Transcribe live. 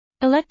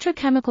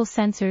Electrochemical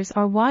sensors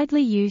are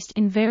widely used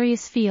in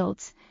various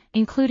fields,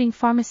 including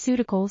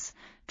pharmaceuticals,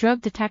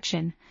 drug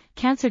detection,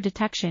 cancer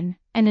detection,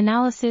 and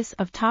analysis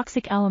of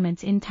toxic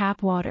elements in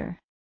tap water.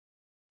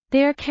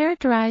 They are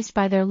characterized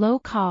by their low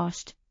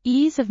cost,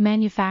 ease of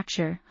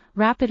manufacture,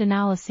 rapid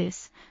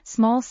analysis,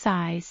 small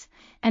size,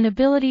 and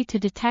ability to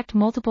detect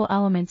multiple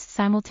elements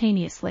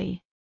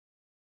simultaneously.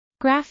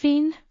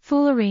 Graphene,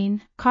 fullerene,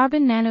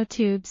 carbon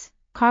nanotubes,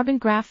 carbon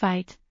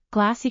graphite,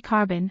 glassy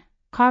carbon,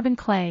 carbon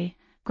clay,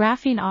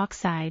 graphene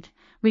oxide,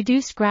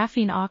 reduced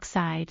graphene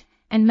oxide,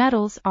 and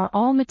metals are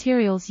all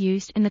materials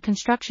used in the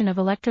construction of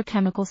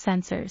electrochemical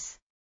sensors.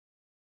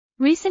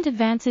 Recent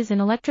advances in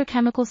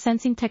electrochemical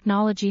sensing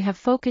technology have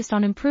focused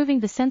on improving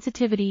the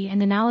sensitivity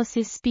and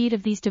analysis speed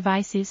of these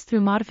devices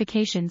through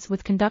modifications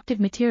with conductive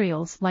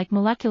materials like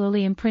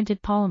molecularly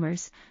imprinted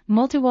polymers,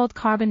 multiwalled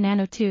carbon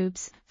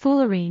nanotubes,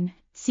 fullerene,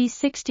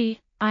 C60,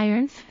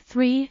 iron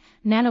 3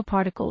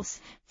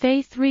 nanoparticles,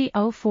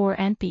 Fe3O4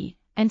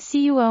 and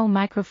CuO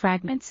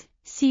microfragments,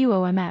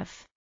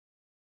 CuOMF.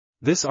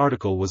 This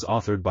article was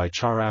authored by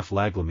Charaf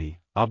Laghlimi,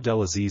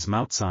 Abdelaziz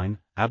Moutcine,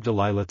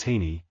 Abdelilah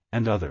Chtaini,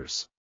 and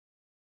others.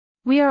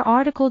 We are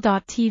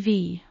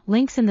RTCLTV,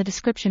 links in the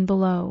description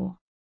below.